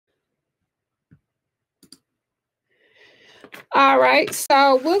All right,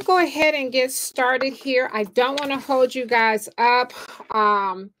 so we'll go ahead and get started here. I don't want to hold you guys up.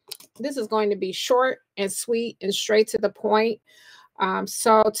 This is going to be short and sweet and straight to the point.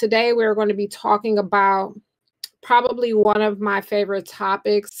 So today we're going to be talking about probably one of my favorite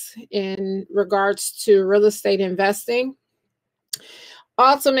topics in regards to real estate investing.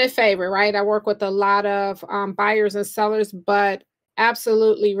 Ultimate favorite, right? I work with a lot of buyers and sellers, but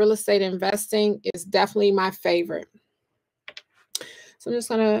absolutely real estate investing is definitely my favorite. So I'm just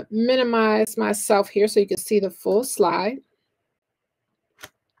going to minimize myself here so you can see the full slide.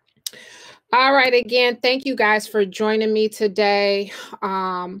 All right, again, thank you guys for joining me today.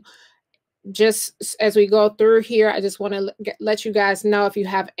 Just as we go through here, I just want to let you guys know if you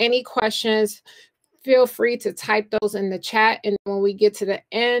have any questions, feel free to type those in the chat. And when we get to the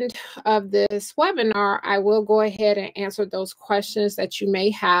end of this webinar, I will go ahead and answer those questions that you may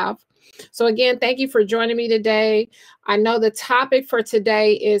have. So again, thank you for joining me today. I know the topic for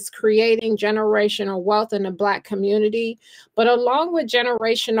today is creating generational wealth in the Black community, but along with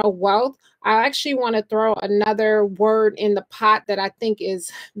generational wealth, I actually want to throw another word in the pot that I think is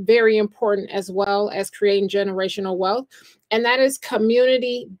very important as well as creating generational wealth, and that is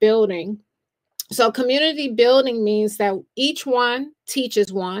community building. So community building means that each one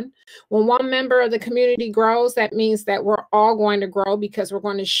teaches one. When one member of the community grows, that means that we're all going to grow because we're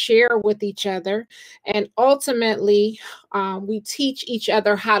going to share with each other. And ultimately, we teach each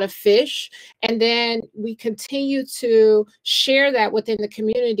other how to fish. And then we continue to share that within the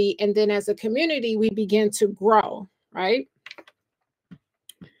community. And then as a community, we begin to grow, right?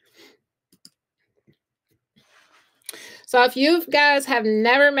 So if you guys have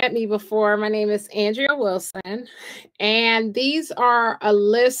never met me before, my name is Andrea Wilson, and these are a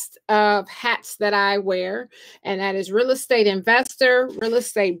list of hats that I wear, and that is real estate investor, real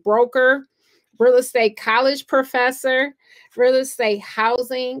estate broker, real estate college professor, real estate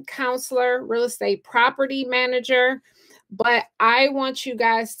housing counselor, real estate property manager. But I want you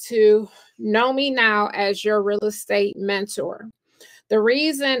guys to know me now as your real estate mentor. The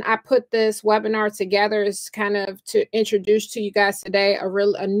reason I put this webinar together is kind of to introduce to you guys today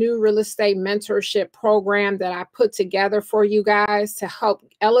a new real estate mentorship program that I put together for you guys to help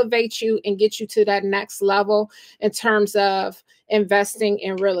elevate you and get you to that next level in terms of investing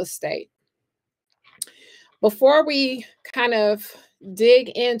in real estate. Before we kind of dig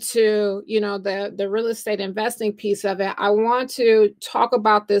into, the real estate investing piece of it, I want to talk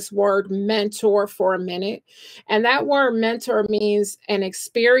about this word mentor for a minute. And that word mentor means an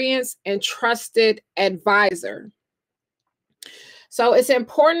experienced and trusted advisor. So it's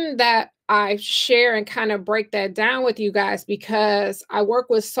important that I share and kind of break that down with you guys because I work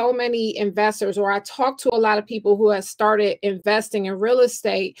with so many investors, or I talk to a lot of people who have started investing in real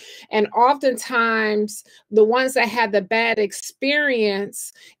estate. And oftentimes the ones that had the bad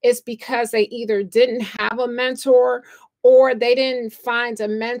experience is because they either didn't have a mentor or they didn't find a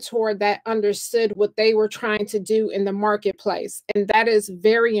mentor that understood what they were trying to do in the marketplace. And that is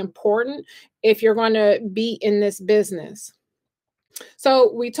very important if you're going to be in this business.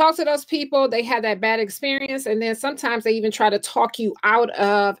 So we talk to those people, they had that bad experience, and then sometimes they even try to talk you out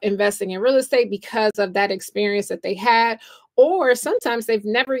of investing in real estate because of that experience that they had. Or sometimes they've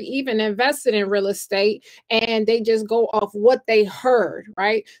never even invested in real estate and they just go off what they heard,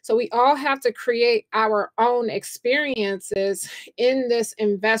 right? So we all have to create our own experiences in this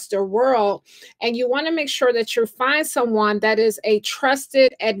investor world. And you want to make sure that you find someone that is a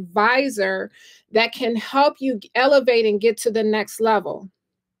trusted advisor that can help you elevate and get to the next level.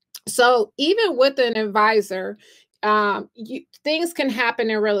 So even with an advisor, things can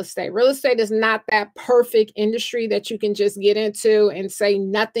happen in real estate. Real estate is not that perfect industry that you can just get into and say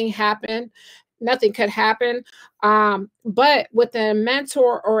nothing happened. Nothing could happen. But with a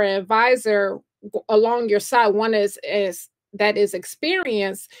mentor or an advisor along your side, one that is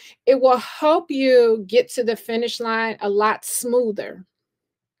experienced, it will help you get to the finish line a lot smoother.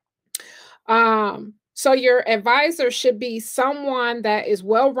 So your advisor should be someone that is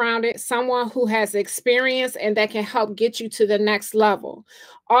well-rounded, someone who has experience and that can help get you to the next level.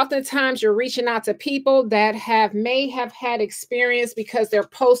 Oftentimes you're reaching out to people that may have had experience because they're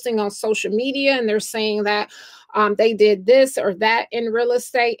posting on social media and they're saying that they did this or that in real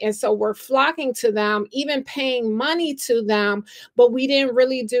estate. And so we're flocking to them, even paying money to them, but we didn't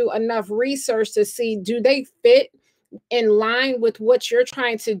really do enough research to see, do they fit in line with what you're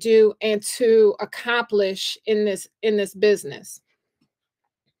trying to do and to accomplish in this business.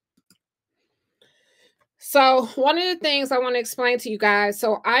 So one of the things I want to explain to you guys,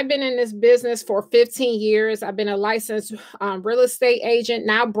 so I've been in this business for 15 years. I've been a licensed real estate agent,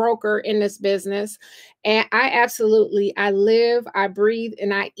 now broker in this business. And I live, I breathe,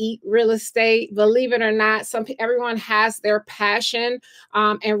 and I eat real estate. Believe it or not, everyone has their passion,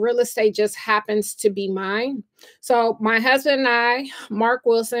 and real estate just happens to be mine. So my husband and I, Mark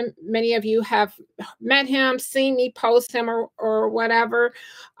Wilson, many of you have met him, seen me post him or whatever.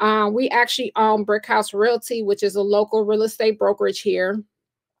 We actually own Brickhouse Realty, which is a local real estate brokerage here.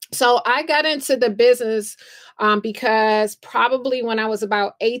 So I got into the business because probably when I was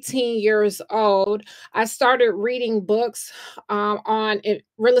about 18 years old, I started reading books on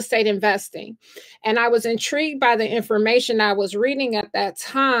real estate investing. And I was intrigued by the information I was reading at that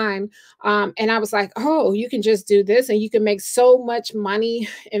time. And I was like, oh, you can just do this and you can make so much money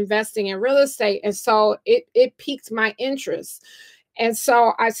investing in real estate. And so it piqued my interest. And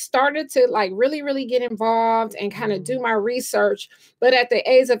so I started to like really, really get involved and kind of do my research. But at the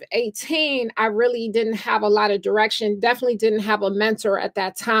age of 18, I really didn't have a lot of direction, definitely didn't have a mentor at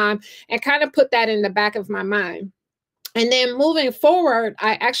that time, and kind of put that in the back of my mind. And then moving forward,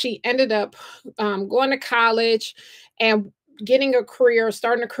 I actually ended up going to college and getting a career,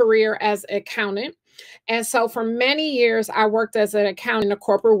 starting a career as an accountant. And so for many years, I worked as an accountant in the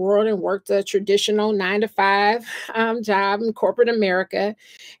corporate world and worked a traditional 9 to 5 job in corporate America.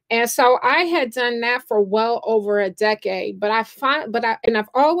 And so I had done that for well over a decade. And I've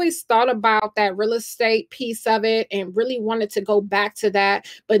always thought about that real estate piece of it and really wanted to go back to that,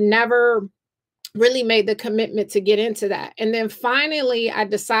 but never really made the commitment to get into that. And then finally, I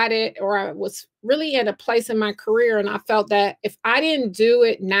decided, or I was really at a place in my career, and I felt that if I didn't do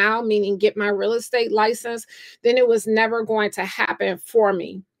it now, meaning get my real estate license, then it was never going to happen for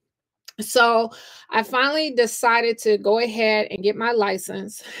me. So I finally decided to go ahead and get my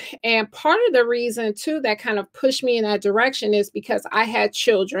license. And part of the reason, too, that kind of pushed me in that direction is because I had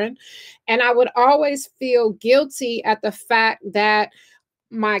children, and I would always feel guilty at the fact that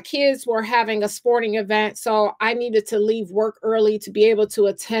my kids were having a sporting event, so I needed to leave work early to be able to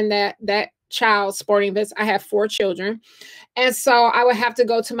attend that child's sporting events. I have 4 children. And so I would have to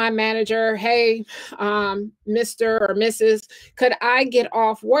go to my manager, hey, Mr. or Mrs., could I get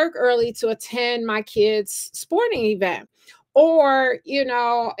off work early to attend my kid's sporting event? Or,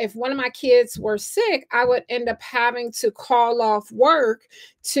 if one of my kids were sick, I would end up having to call off work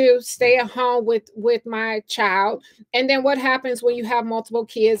to stay at home with my child. And then what happens when you have multiple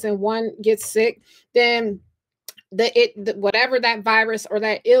kids and one gets sick? Then whatever that virus or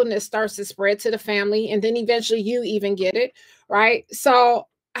that illness starts to spread to the family, and then eventually you even get it, right? So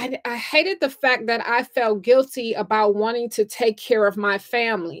I hated the fact that I felt guilty about wanting to take care of my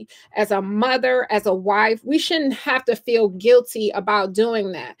family. As a mother, as a wife, we shouldn't have to feel guilty about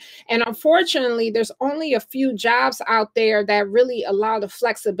doing that. And unfortunately, there's only a few jobs out there that really allow the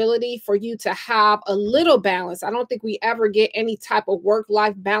flexibility for you to have a little balance. I don't think we ever get any type of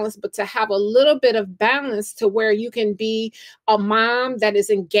work-life balance, but to have a little bit of balance to where you can be a mom that is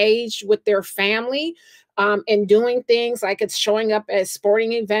engaged with their family, and doing things like it's showing up at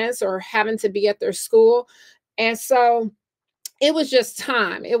sporting events or having to be at their school. And so it was just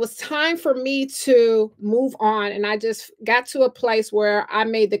time. It was time for me to move on. And I just got to a place where I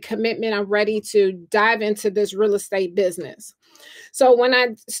made the commitment. I'm ready to dive into this real estate business. So when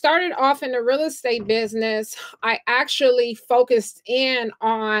I started off in the real estate business, I actually focused in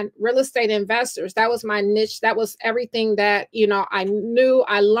on real estate investors. That was my niche. That was everything that, I knew,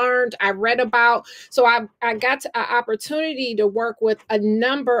 I learned, I read about. So I got an opportunity to work with a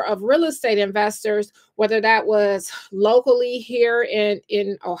number of real estate investors, whether that was locally here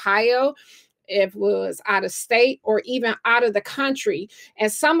in Ohio, if it was out of state, or even out of the country.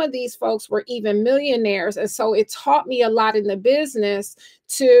 And some of these folks were even millionaires. And so it taught me a lot in the business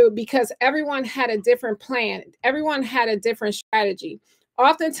because everyone had a different plan. Everyone had a different strategy.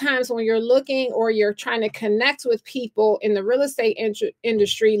 Oftentimes when you're looking or you're trying to connect with people in the real estate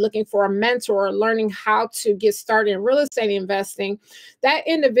industry, looking for a mentor, learning how to get started in real estate investing, that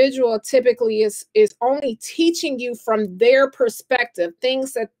individual typically is only teaching you from their perspective,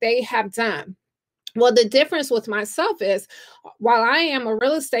 things that they have done. Well, the difference with myself is while I am a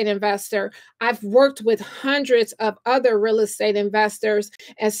real estate investor, I've worked with hundreds of other real estate investors.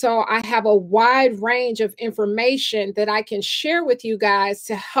 And so I have a wide range of information that I can share with you guys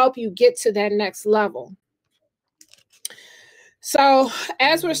to help you get to that next level. So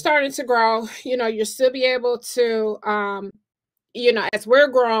as we're starting to grow, you'll still be able to as we're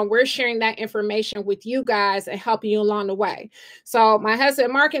growing, we're sharing that information with you guys and helping you along the way. So my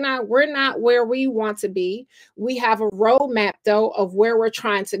husband, Mark, and I, we're not where we want to be. We have a roadmap, though, of where we're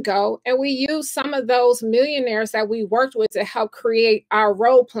trying to go. And we use some of those millionaires that we worked with to help create our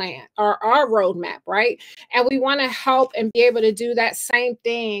road plan or our roadmap, right? And we want to help and be able to do that same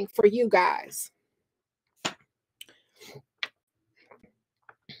thing for you guys.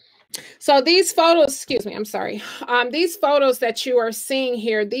 So these photos, excuse me, I'm sorry. These photos that you are seeing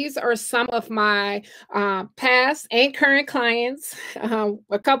here, these are some of my past and current clients.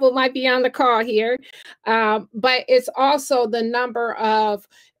 A couple might be on the call here, but it's also the number of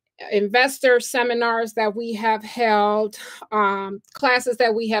investor seminars that we have held, classes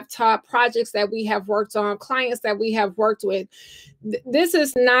that we have taught, projects that we have worked on, clients that we have worked with. This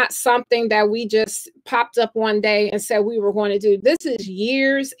is not something that we just popped up one day and said we were going to do. This is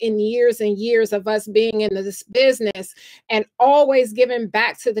years and years and years of us being in this business and always giving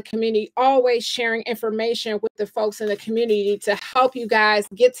back to the community, always sharing information with the folks in the community to help you guys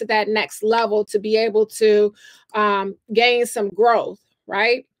get to that next level, to be able to gain some growth,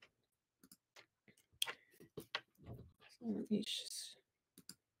 right?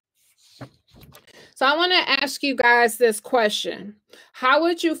 So I want to ask you guys this question. How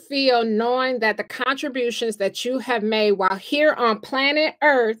would you feel knowing that the contributions that you have made while here on planet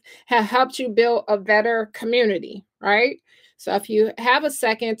Earth have helped you build a better community, right? So if you have a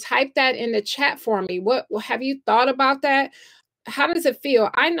second, type that in the chat for me. What have you thought about that? How does it feel?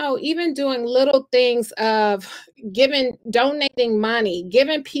 I know even doing little things of donating money,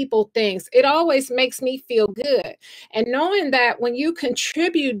 giving people things, it always makes me feel good. And knowing that when you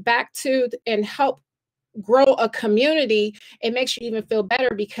contribute back to and help grow a community, it makes you even feel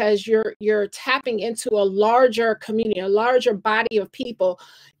better because you're tapping into a larger community, a larger body of people.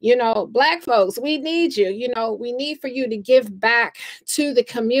 You know, Black folks, we need you. You know, we need for you to give back to the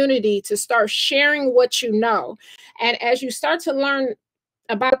community, to start sharing what you know. And as you start to learn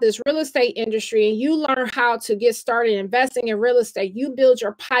about this real estate industry and you learn how to get started investing in real estate, you build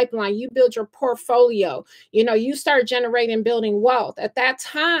your pipeline, you build your portfolio, you know, you start generating, building wealth. At that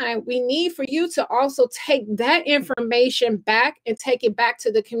time, we need for you to also take that information back and take it back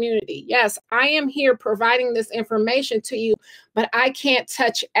to the community. Yes, I am here providing this information to you, but I can't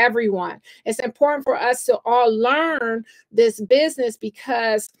touch everyone. It's important for us to all learn this business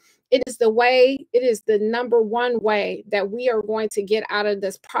because it is the number one way that we are going to get out of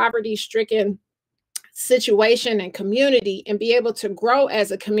this poverty-stricken situation and community and be able to grow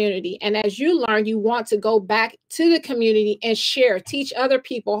as a community. And as you learn, you want to go back to the community and share, teach other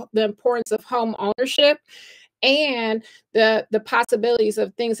people the importance of home ownership and the possibilities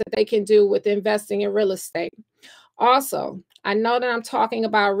of things that they can do with investing in real estate. Also, I know that I'm talking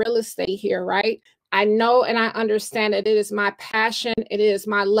about real estate here, right? I know and I understand that it is my passion, it is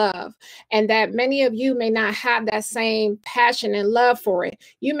my love, and that many of you may not have that same passion and love for it.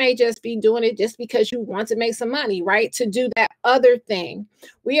 You may just be doing it just because you want to make some money, right? To do that other thing.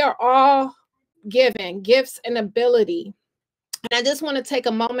 We are all given gifts and ability. And I just want to take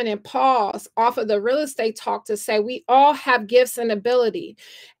a moment and pause off of the real estate talk to say we all have gifts and ability.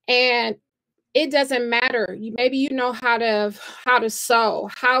 And it doesn't matter. Maybe you know how to sew,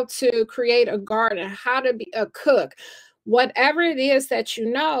 how to create a garden, how to be a cook. Whatever it is that you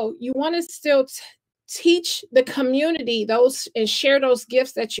know, you want to still teach the community those and share those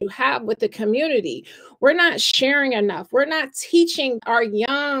gifts that you have with the community. We're not sharing enough. We're not teaching our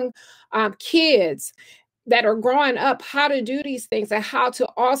young kids that are growing up how to do these things and how to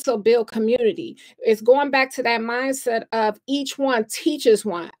also build community. It's going back to that mindset of each one teaches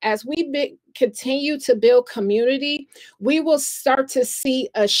one. As we continue to build community, we will start to see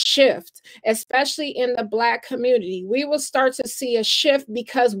a shift, especially in the Black community. We will start to see a shift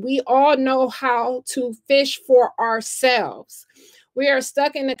because we all know how to fish for ourselves. We are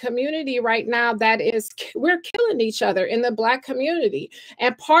stuck in a community right now we're killing each other in the Black community.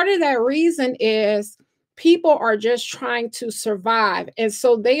 And part of that reason is people are just trying to survive. And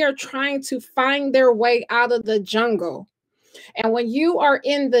so they are trying to find their way out of the jungle. And when you are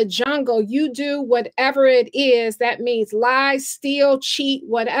in the jungle, you do whatever it is. That means lie, steal, cheat,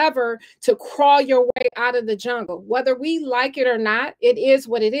 whatever, to crawl your way out of the jungle. Whether we like it or not, it is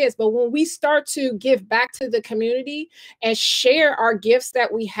what it is. But when we start to give back to the community and share our gifts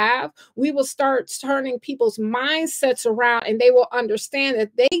that we have, we will start turning people's mindsets around and they will understand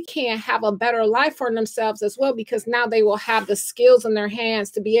that they can have a better life for themselves as well, because now they will have the skills in their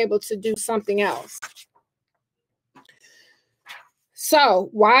hands to be able to do something else. So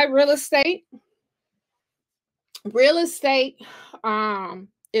why real estate? Real estate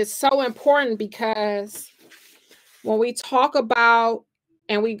is so important because when we talk about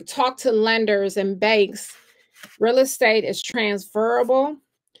and we talk to lenders and banks, real estate is transferable.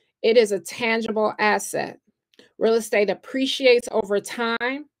 It is a tangible asset. Real estate appreciates over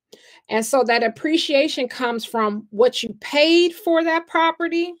time. And so that appreciation comes from what you paid for that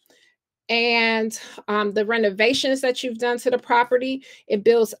property and the renovations that you've done to the property. It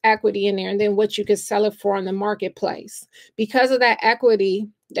builds equity in there, and then what you can sell it for in the marketplace. Because of that equity,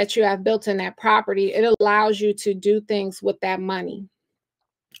 that you have built in that property, it allows you to do things with that money,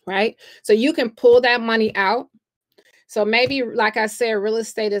 right? So you can pull that money out. So maybe, like I said, real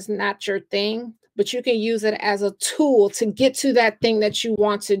estate is not your thing, but you can use it as a tool to get to that thing that you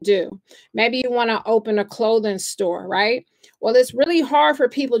want to do. Maybe you want to open a clothing store, right? Well, it's really hard for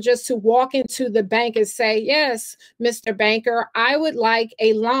people just to walk into the bank and say, yes, Mr. Banker, I would like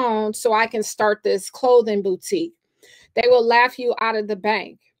a loan so I can start this clothing boutique. They will laugh you out of the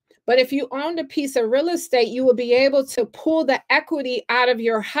bank. But if you owned a piece of real estate, you will be able to pull the equity out of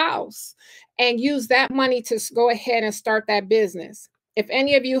your house and use that money to go ahead and start that business. If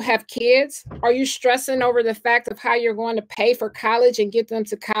any of you have kids, are you stressing over the fact of how you're going to pay for college and get them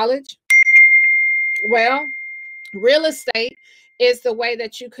to college? Well, real estate is the way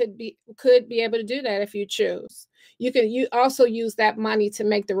that you could be able to do that if you choose. You also use that money to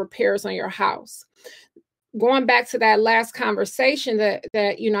make the repairs on your house. Going back to that last conversation that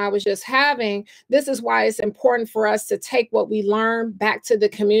I was just having, this is why it's important for us to take what we learn back to the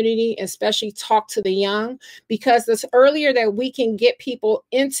community, especially talk to the young, because the earlier that we can get people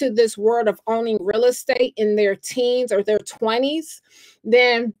into this world of owning real estate in their teens or their 20s,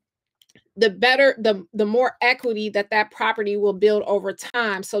 then the better, the more equity that property will build over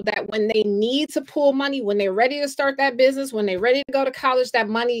time, so that when they need to pull money, when they're ready to start that business, when they're ready to go to college, that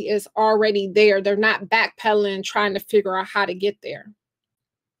money is already there. They're not backpedaling, trying to figure out how to get there.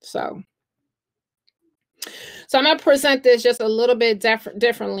 So I'm going to present this just a little bit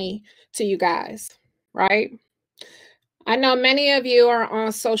differently to you guys, right? I know many of you are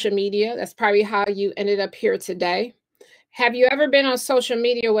on social media. That's probably how you ended up here today. Have you ever been on social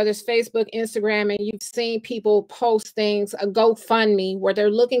media, whether it's Facebook, Instagram, and you've seen people post things, a GoFundMe, where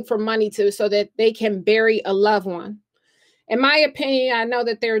they're looking for money so that they can bury a loved one? In my opinion, I know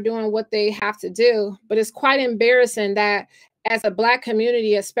that they're doing what they have to do, but it's quite embarrassing that as a Black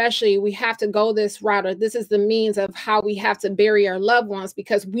community, especially, we have to go this route, or this is the means of how we have to bury our loved ones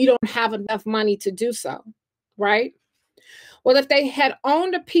because we don't have enough money to do so, right? Well, if they had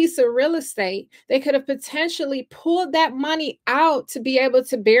owned a piece of real estate, they could have potentially pulled that money out to be able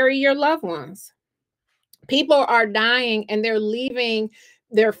to bury your loved ones. People are dying and they're leaving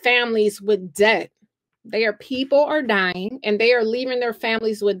their families with debt. People are dying and they are leaving their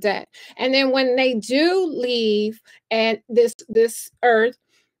families with debt. And then when they do leave and this earth,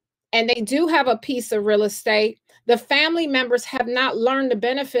 and they do have a piece of real estate, the family members have not learned the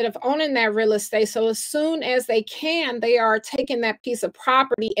benefit of owning that real estate. So as soon as they can, they are taking that piece of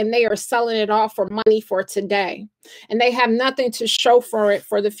property and they are selling it off for money for today. And they have nothing to show for it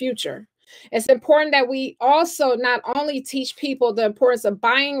for the future. It's important that we also not only teach people the importance of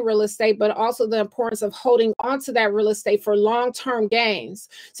buying real estate, but also the importance of holding onto that real estate for long-term gains,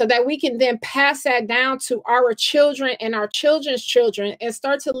 so that we can then pass that down to our children and our children's children and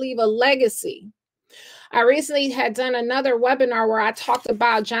start to leave a legacy. I recently had done another webinar where I talked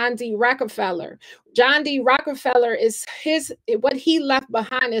about John D. Rockefeller. John D. Rockefeller what he left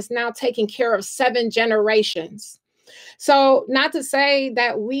behind is now taking care of 7 generations. So not to say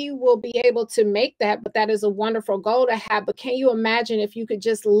that we will be able to make that, but that is a wonderful goal to have. But can you imagine if you could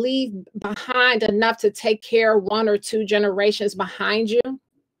just leave behind enough to take care of 1 or 2 generations behind you?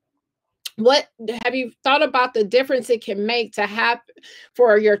 What have you thought about the difference it can make to have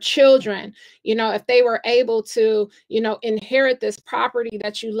for your children, if they were able to, inherit this property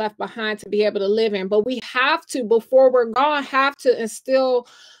that you left behind to be able to live in? But we have to, before we're gone, have to instill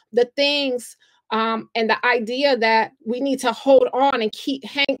the things and the idea that we need to hold on and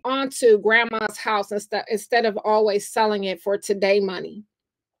hang on to grandma's house instead of always selling it for today money.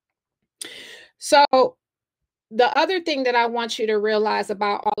 So the other thing that I want you to realize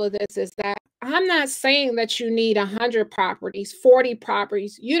about all of this is that I'm not saying that you need 100 properties, 40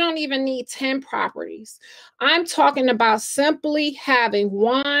 properties. You don't even need 10 properties. I'm talking about simply having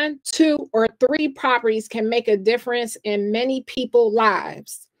 1, 2, or 3 properties can make a difference in many people's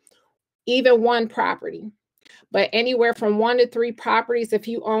lives, even 1 property. But anywhere from 1 to 3 properties, if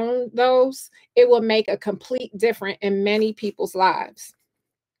you own those, it will make a complete difference in many people's lives.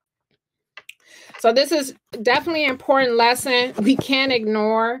 So this is definitely an important lesson we can't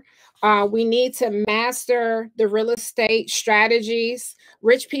ignore. We need to master the real estate strategies.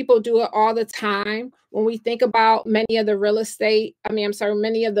 Rich people do it all the time. When we think about many of the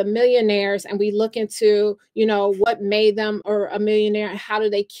many of the millionaires, and we look into, what made them or a millionaire, and how do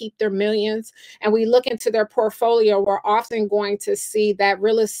they keep their millions, and we look into their portfolio, we're often going to see that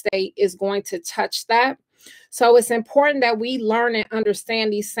real estate is going to touch that. So it's important that we learn and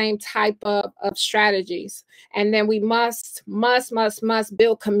understand these same type of strategies. And then we must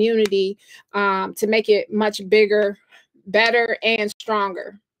build community to make it much bigger better and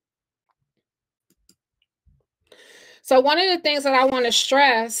stronger. So one of the things that I want to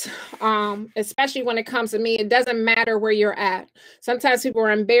stress, especially when it comes to me, it doesn't matter where you're at. Sometimes people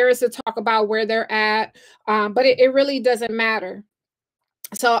are embarrassed to talk about where they're at, but it really doesn't matter.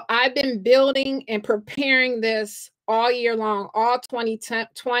 So I've been building and preparing this all year long, all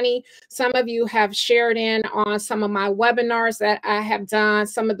 2020. Some of you have shared in on some of my webinars that I have done,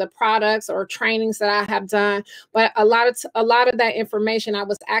 some of the products or trainings that I have done. But a lot of that information I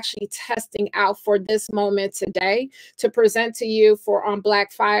was actually testing out for this moment today to present to you for on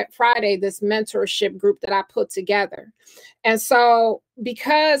Black Friday, this mentorship group that I put together. And so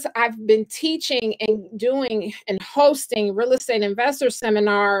because I've been teaching and doing and hosting real estate investor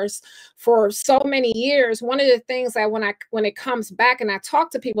seminars for so many years, one of the things that when it comes back and I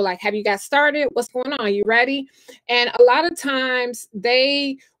talk to people like, have you got started? What's going on? Are you ready? And a lot of times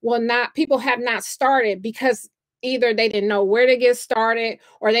people have not started because either they didn't know where to get started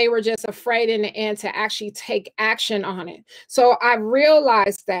or they were just afraid in the end to actually take action on it. So I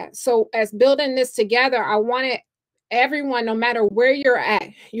realized that. So as building this together, I wanted everyone, no matter where you're at,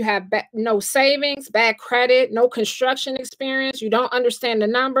 you have no savings, bad credit, no construction experience, you don't understand the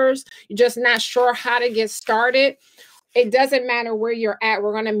numbers, you're just not sure how to get started. It doesn't matter where you're at.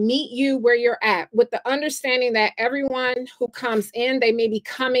 We're going to meet you where you're at with the understanding that everyone who comes in, they may be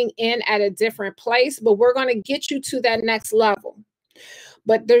coming in at a different place, but we're going to get you to that next level.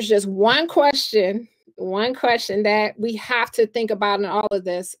 But there's just one question that we have to think about in all of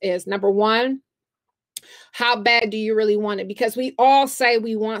this is, number one, how bad do you really want it? Because we all say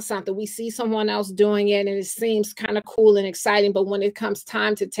we want something. We see someone else doing it and it seems kind of cool and exciting. But when it comes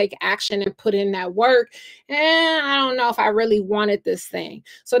time to take action and put in that work, I don't know if I really wanted this thing.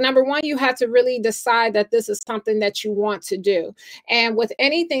 So number one, you have to really decide that this is something that you want to do. And with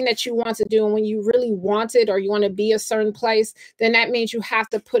anything that you want to do, and when you really want it or you want to be a certain place, then that means you have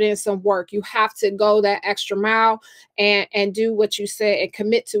to put in some work. You have to go that extra mile and do what you said and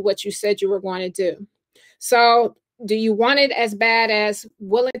commit to what you said you were going to do. So do you want it as bad as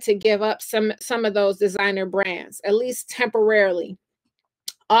willing to give up some of those designer brands, at least temporarily?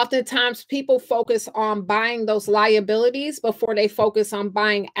 Oftentimes people focus on buying those liabilities before they focus on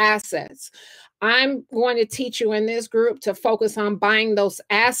buying assets. I'm going to teach you in this group to focus on buying those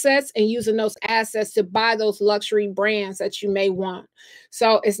assets and using those assets to buy those luxury brands that you may want.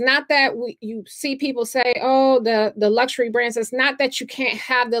 So it's not that you see people say, oh, the luxury brands. It's not that you can't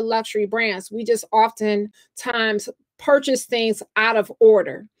have the luxury brands. We just oftentimes purchase things out of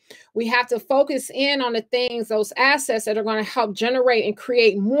order. We have to focus in on the things, those assets that are going to help generate and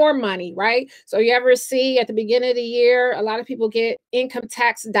create more money, right? So you ever see at the beginning of the year, a lot of people get income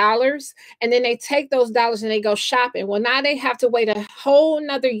tax dollars and then they take those dollars and they go shopping. Well, now they have to wait a whole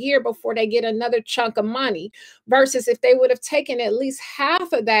nother year before they get another chunk of money versus if they would have taken at least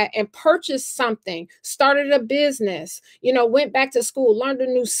half of that and purchased something, started a business, went back to school, learned a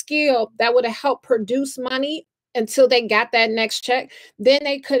new skill that would have helped produce money until they got that next check, then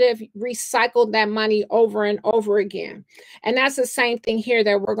they could have recycled that money over and over again. And that's the same thing here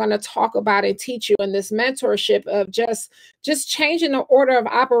that we're going to talk about and teach you in this mentorship of just changing the order of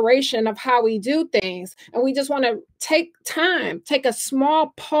operation of how we do things. And we just want to take a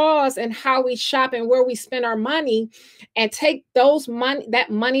small pause in how we shop and where we spend our money and take that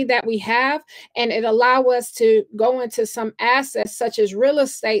money that we have, and it allow us to go into some assets such as real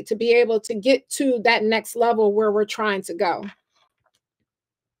estate to be able to get to that next level where we're trying to go.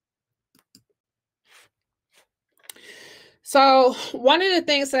 So one of the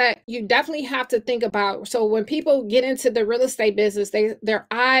things that you definitely have to think about, so when people get into the real estate business, their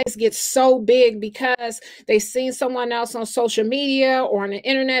eyes get so big because they've seen someone else on social media or on the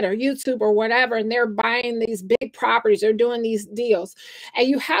internet or YouTube or whatever, and they're buying these big properties, they're doing these deals. And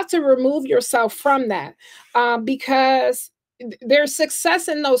you have to remove yourself from that because there's success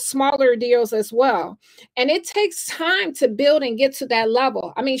in those smaller deals as well. And it takes time to build and get to that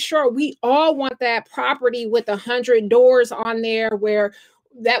level. I mean, sure, we all want that property with 100 doors on there where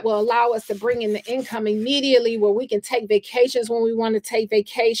that will allow us to bring in the income immediately, where we can take vacations when we want to take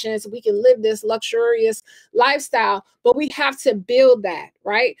vacations. We can live this luxurious lifestyle, but we have to build that,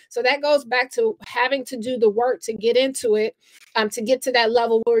 right? So that goes back to having to do the work to get into it, to get to that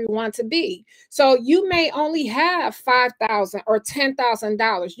level where we want to be. So you may only have $5,000 or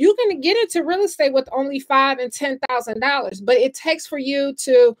 $10,000. You can get into real estate with only $5,000 and $10,000, but it takes for you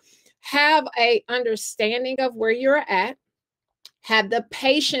to have a understanding of where you're at, have the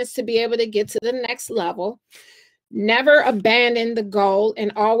patience to be able to get to the next level, Never abandon the goal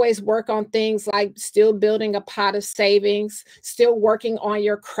and always work on things like still building a pot of savings, still working on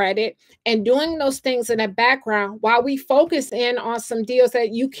your credit, and doing those things in the background while we focus in on some deals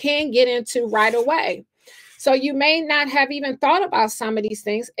that you can get into right away. So you may not have even thought about some of these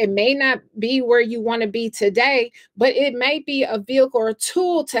things. It may not be where you want to be today, but it may be a vehicle or a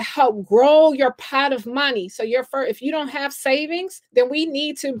tool to help grow your pot of money. So if you don't have savings, then we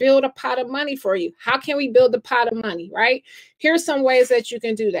need to build a pot of money for you. How can we build the pot of money, right? Here's some ways that you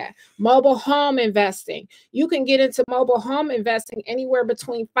can do that. Mobile home investing. You can get into mobile home investing anywhere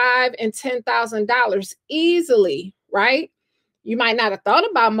between $5,000 and $10,000 easily, right? You might not have thought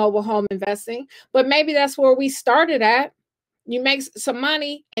about mobile home investing, but maybe that's where we started at. You make some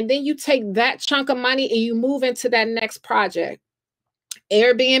money and then you take that chunk of money and you move into that next project.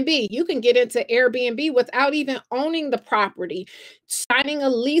 Airbnb, you can get into Airbnb without even owning the property, signing a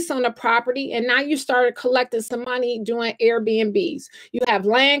lease on the property, and now you started collecting some money doing Airbnbs. You have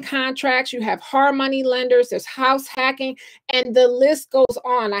land contracts, you have hard money lenders, there's house hacking, and the list goes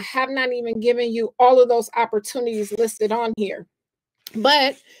on. I have not even given you all of those opportunities listed on here.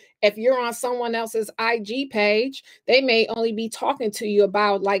 But if you're on someone else's IG page, they may only be talking to you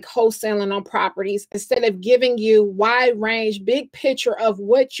about like wholesaling on properties instead of giving you wide range, big picture of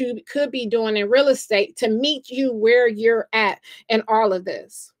what you could be doing in real estate to meet you where you're at in all of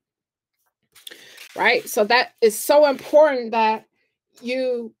this. Right? So that is so important that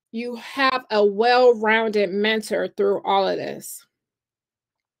you have a well-rounded mentor through all of this.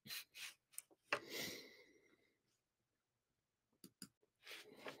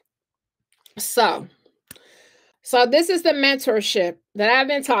 So this is the mentorship that I've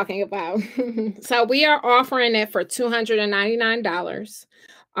been talking about. So we are offering it for $299.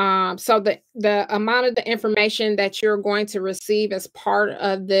 So the amount of the information that you're going to receive as part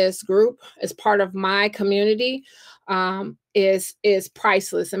of this group, as part of my community, is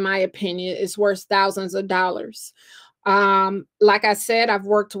priceless, in my opinion. It's worth thousands of dollars. Like I said, I've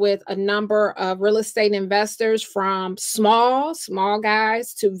worked with a number of real estate investors from small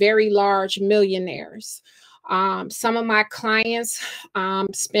guys to very large millionaires. Some of my clients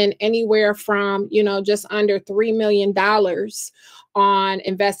spend anywhere from, just under $3 million on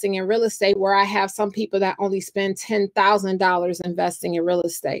investing in real estate, where I have some people that only spend $10,000 investing in real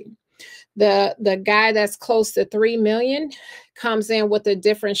estate. The guy that's close to 3 million comes in with a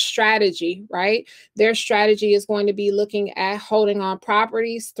different strategy, right? Their strategy is going to be looking at holding on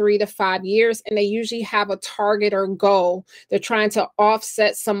properties 3 to 5 years, and they usually have a target or goal. They're trying to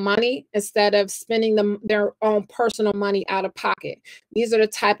offset some money instead of spending their own personal money out of pocket. These are the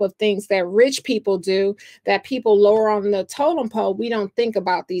type of things that rich people do that people lower on the totem pole. We don't think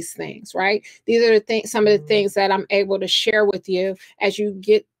about these things, right? These are the things, some of the things that I'm able to share with you as you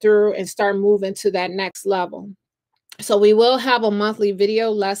get through and start moving to that next level. So we will have a monthly video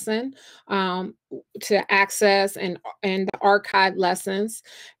lesson to access and the archived lessons.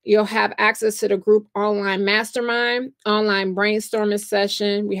 You'll have access to the group online mastermind, online brainstorming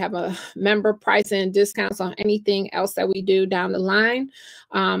session. We have a member pricing and discounts on anything else that we do down the line.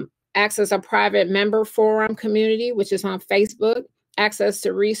 Access a private member forum community, which is on Facebook. Access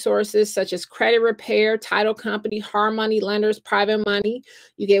to resources such as credit repair, title company, hard money lenders, private money.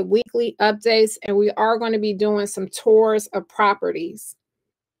 You get weekly updates, and we are going to be doing some tours of properties.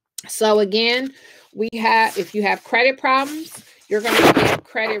 So again, if you have credit problems, you're going to get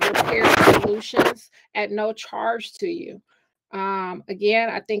credit repair solutions at no charge to you. Again,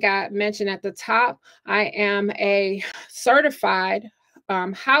 I think I mentioned at the top, I am a certified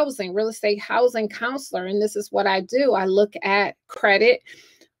real estate housing counselor. And this is what I do. I look at credit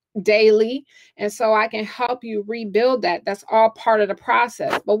daily. And so I can help you rebuild that. That's all part of the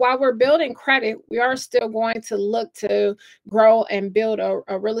process. But while we're building credit, we are still going to look to grow and build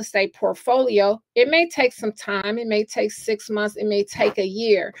a real estate portfolio. It may take some time. It may take 6 months. It may take a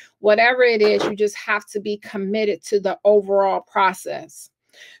year. Whatever it is, you just have to be committed to the overall process.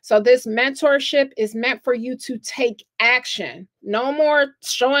 So this mentorship is meant for you to take action. No more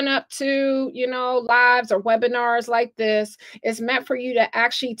showing up to, lives or webinars like this. It's meant for you to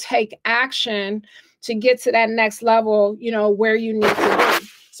actually take action to get to that next level, where you need to be.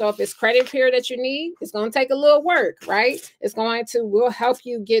 So if it's credit repair that you need, it's going to take a little work, right? We'll help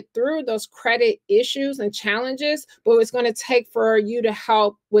you get through those credit issues and challenges, but it's going to take for you to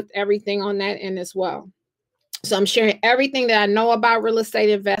help with everything on that end as well. So I'm sharing everything that I know about real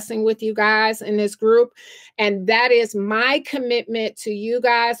estate investing with you guys in this group. And that is my commitment to you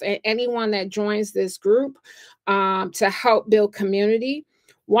guys and anyone that joins this group to help build community.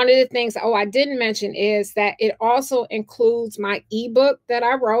 One of the things, I didn't mention, is that it also includes my ebook that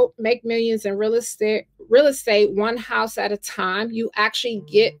I wrote, Make Millions in Real Estate, One House at a Time. You actually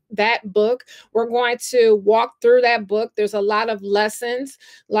get that book. We're going to walk through that book. There's a lot of lessons,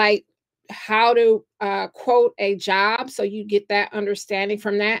 like how to quote a job, so you get that understanding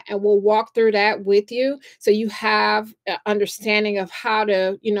from that, and we'll walk through that with you so you have an understanding of how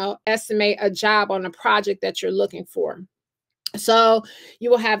to, estimate a job on a project that you're looking for. So you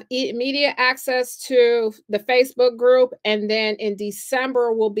will have immediate access to the Facebook group, and then in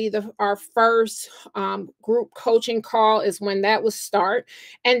December will be our first group coaching call, is when that will start.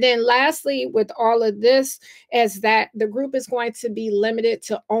 And then lastly, with all of this, is that the group is going to be limited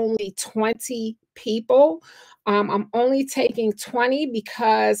to only 20 people. I'm only taking 20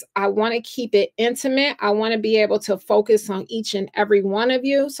 because I want to keep it intimate. I want to be able to focus on each and every one of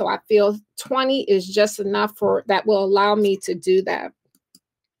you. So I feel 20 is just enough that will allow me to do that.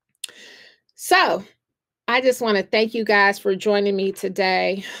 So I just want to thank you guys for joining me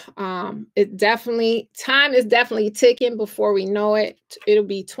today. Time is definitely ticking before we know it. It'll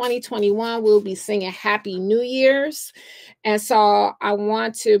be 2021. We'll be singing Happy New Year's. And so I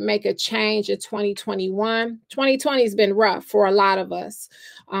want to make a change in 2021. 2020 has been rough for a lot of us.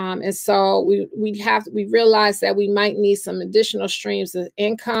 And so we realize that we might need some additional streams of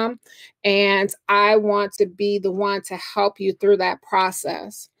income. And I want to be the one to help you through that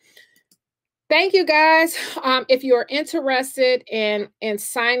process. Thank you, guys. If you're interested in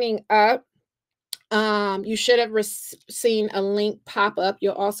signing up, you should have seen a link pop up.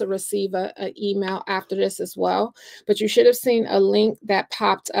 You'll also receive an email after this as well. But you should have seen a link that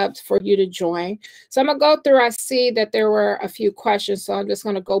popped up for you to join. So I'm going to go through. I see that there were a few questions, so I'm just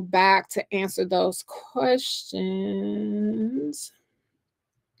going to go back to answer those questions.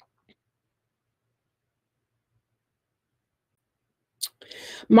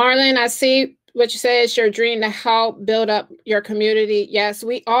 Marlon, I see what you say. It's your dream to help build up your community. Yes,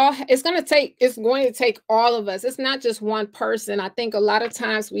 it's going to take all of us. It's not just one person. I think a lot of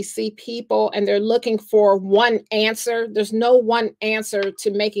times we see people and they're looking for one answer. There's no one answer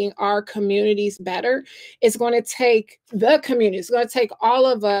to making our communities better. It's going to take the community. It's going to take all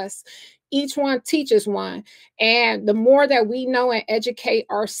of us. Each one teaches one. And the more that we know and educate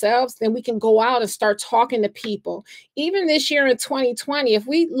ourselves, then we can go out and start talking to people. Even this year in 2020, if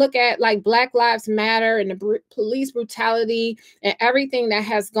we look at like Black Lives Matter and the police brutality and everything that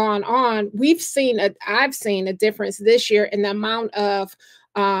has gone on, I've seen a difference this year in the amount of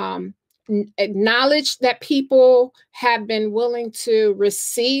knowledge that people have been willing to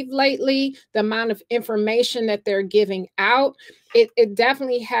receive lately, the amount of information that they're giving out. It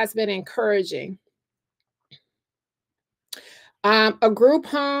definitely has been encouraging. A group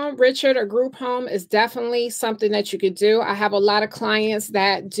home, Richard, a group home is definitely something that you could do. I have a lot of clients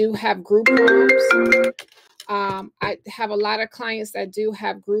that do have group homes. I have a lot of clients that do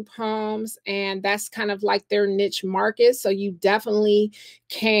have group homes, and that's kind of like their niche market. So you definitely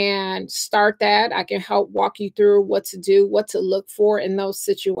can start that. I can help walk you through what to do, what to look for in those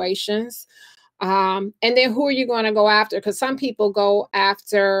situations. And then who are you going to go after? Because some people go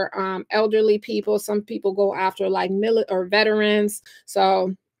after elderly people. Some people go after like military or veterans.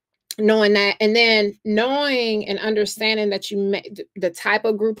 So knowing that, and then knowing and understanding that the type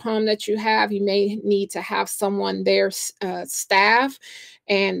of group home that you have, you may need to have someone there, staff,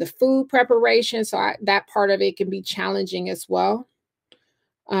 and the food preparation. So that part of it can be challenging as well.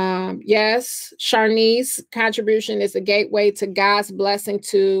 Yes, Sharnice, contribution is a gateway to God's blessing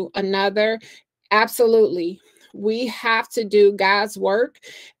to another. Absolutely. We have to do God's work,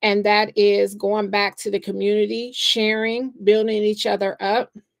 and that is going back to the community, sharing, building each other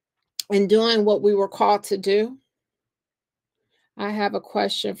up, and doing what we were called to do. I have a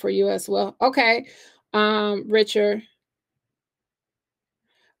question for you as well. Okay, Richard.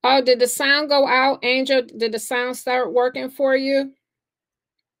 Oh, did the sound go out, Angel? Did the sound start working for you?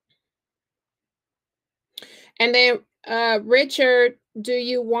 And then, Richard, do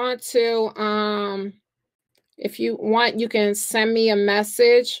you want to, if you want, you can send me a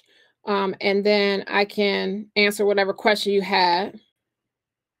message, and then I can answer whatever question you had.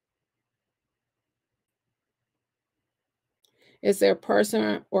 Is there a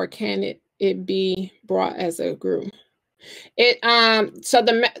person, or can it be brought as a group? So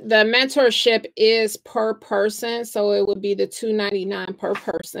the mentorship is per person, so it would be the $299 per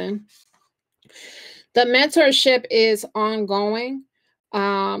person. The mentorship is ongoing.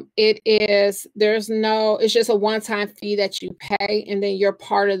 It's just a one-time fee that you pay, and then you're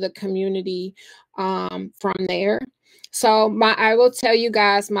part of the community from there. So I will tell you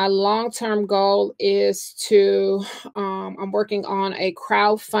guys, my long-term goal is to, I'm working on a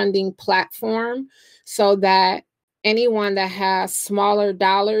crowdfunding platform so that anyone that has smaller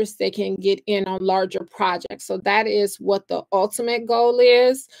dollars, they can get in on larger projects. So that is what the ultimate goal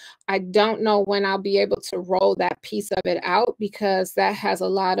is. I don't know when I'll be able to roll that piece of it out because that has a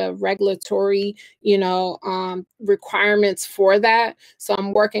lot of regulatory, requirements for that. So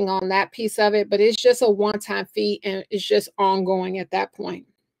I'm working on that piece of it, but it's just a one-time fee and it's just ongoing at that point.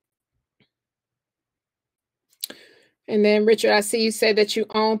 And then Richard, I see you said that you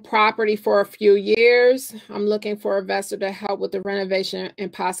own property for a few years. I'm looking for a investor to help with the renovation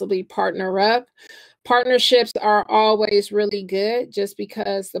and possibly partner up. Partnerships are always really good just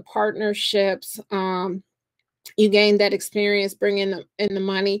because the partnerships, you gain that experience bringing in the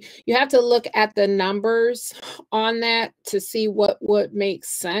money. You have to look at the numbers on that to see what would make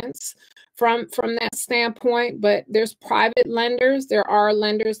sense from that standpoint. But there's private lenders. There are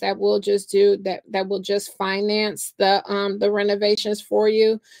lenders that will just do that, that will just finance the renovations for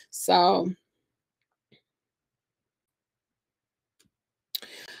you. So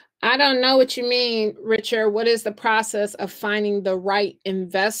I don't know what you mean, Richard. What is the process of finding the right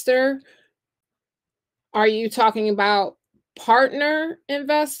investor? Are you talking about partner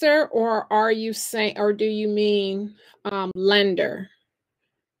investor, or are you saying, or do you mean lender?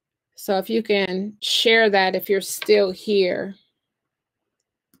 So if you can share that, if you're still here.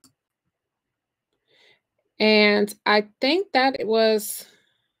 And I think that it was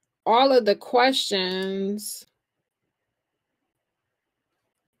all of the questions.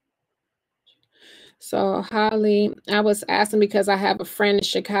 So Holly, I was asking because I have a friend in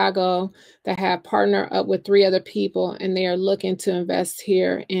Chicago that have partnered up with 3 other people, and they are looking to invest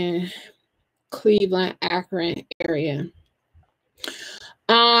here in Cleveland, Akron area.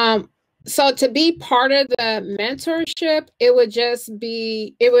 So to be part of the mentorship,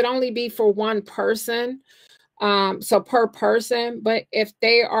 it would only be for one person. So per person, but if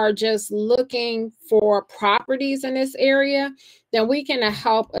they are just looking for properties in this area, then we can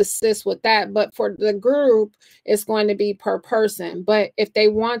help assist with that. But for the group, it's going to be per person. But if they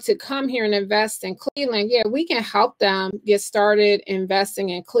want to come here and invest in Cleveland, yeah, we can help them get started investing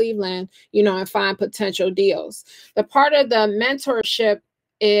in Cleveland, and find potential deals. The part of the mentorship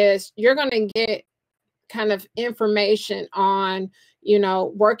is you're going to get kind of information on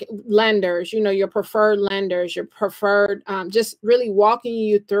work lenders, your preferred lenders, your preferred, just really walking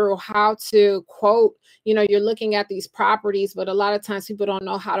you through how to quote. You're looking at these properties, but a lot of times people don't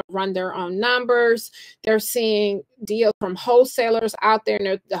know how to run their own numbers. They're seeing deals from wholesalers out there,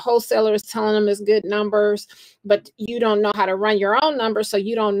 and the wholesaler is telling them it's good numbers, but you don't know how to run your own numbers, so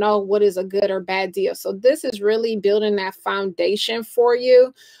you don't know what is a good or bad deal. So this is really building that foundation for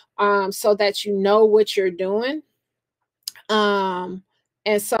you, so that you know what you're doing.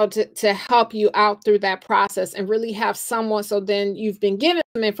 And so to help you out through that process and really have someone, so then you've been given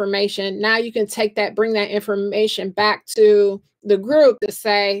some information. Now you can take that, bring that information back to the group to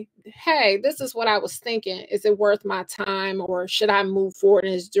say, hey, this is what I was thinking. Is it worth my time, or should I move forward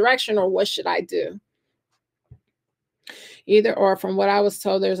in this direction, or what should I do? Either or. From what I was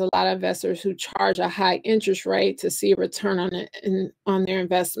told, there's a lot of investors who charge a high interest rate to see a return on it on their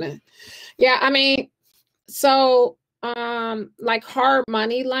investment. Yeah, I mean, so like hard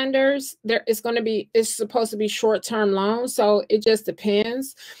money lenders, it's supposed to be short-term loans, so it just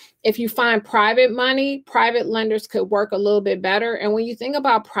depends. If you find private money, private lenders could work a little bit better. And when you think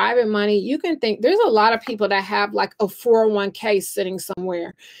about private money, you can think there's a lot of people that have like a 401k sitting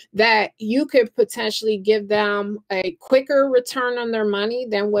somewhere that you could potentially give them a quicker return on their money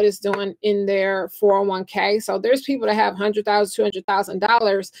than what is doing in their 401k. So there's people that have $100,000,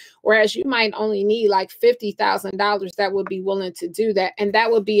 $200,000, whereas you might only need like $50,000 that would be willing to do that. And that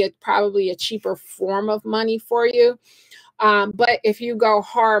would be probably a cheaper form of money for you. But if you go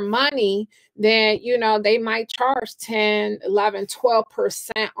hard money, then, they might charge 10, 11,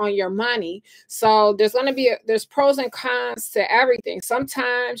 12% on your money. So there's pros and cons to everything.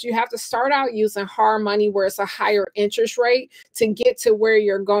 Sometimes you have to start out using hard money where it's a higher interest rate to get to where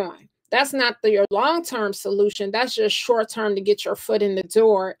you're going. That's not your long-term solution. That's just short-term to get your foot in the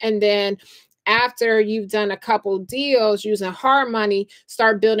door. And then after you've done a couple deals using hard money,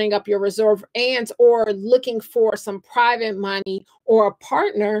 start building up your reserve or looking for some private money or a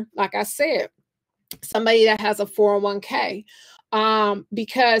partner, like I said, somebody that has a 401k.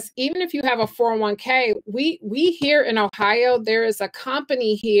 Because even if you have a 401k, we here in Ohio, there is a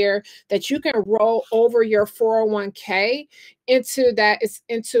company here that you can roll over your 401k into that. It's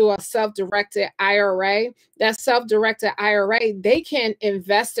into a self-directed IRA. That self-directed IRA, they can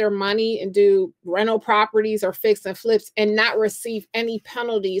invest their money and do rental properties or fix and flips and not receive any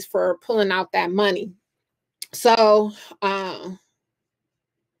penalties for pulling out that money. So,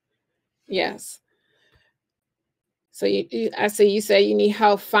 yes. So I see you say you need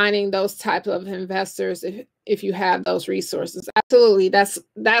help finding those type of investors if you have those resources. Absolutely,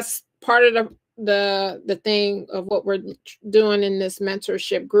 that's part of the thing of what we're doing in this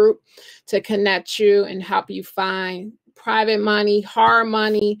mentorship group, to connect you and help you find private money, hard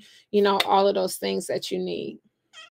money, all of those things that you need.